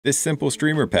This simple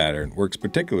streamer pattern works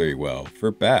particularly well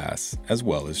for bass as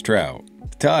well as trout.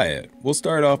 To tie it, we'll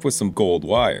start off with some gold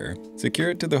wire, secure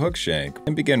it to the hook shank,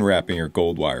 and begin wrapping your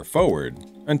gold wire forward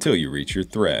until you reach your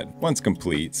thread. Once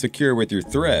complete, secure with your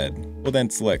thread. We'll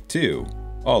then select two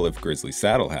olive grizzly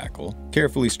saddle hackle,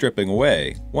 carefully stripping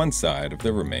away one side of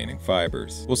the remaining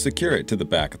fibers. We'll secure it to the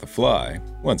back of the fly.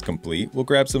 Once complete, we'll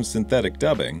grab some synthetic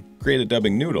dubbing, create a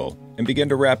dubbing noodle, and begin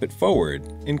to wrap it forward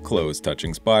in close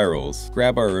touching spirals.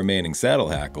 Grab our remaining saddle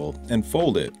hackle and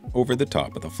fold it over the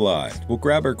top of the fly. We'll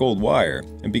grab our gold wire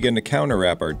and begin to counter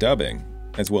wrap our dubbing,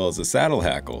 as well as a saddle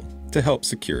hackle, to help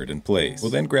secure it in place.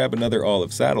 We'll then grab another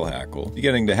olive saddle hackle,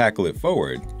 beginning to hackle it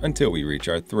forward until we reach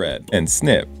our thread, and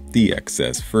snip the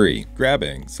excess free,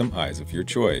 grabbing some eyes of your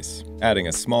choice, adding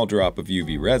a small drop of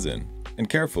UV resin, and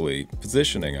carefully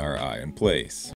positioning our eye in place.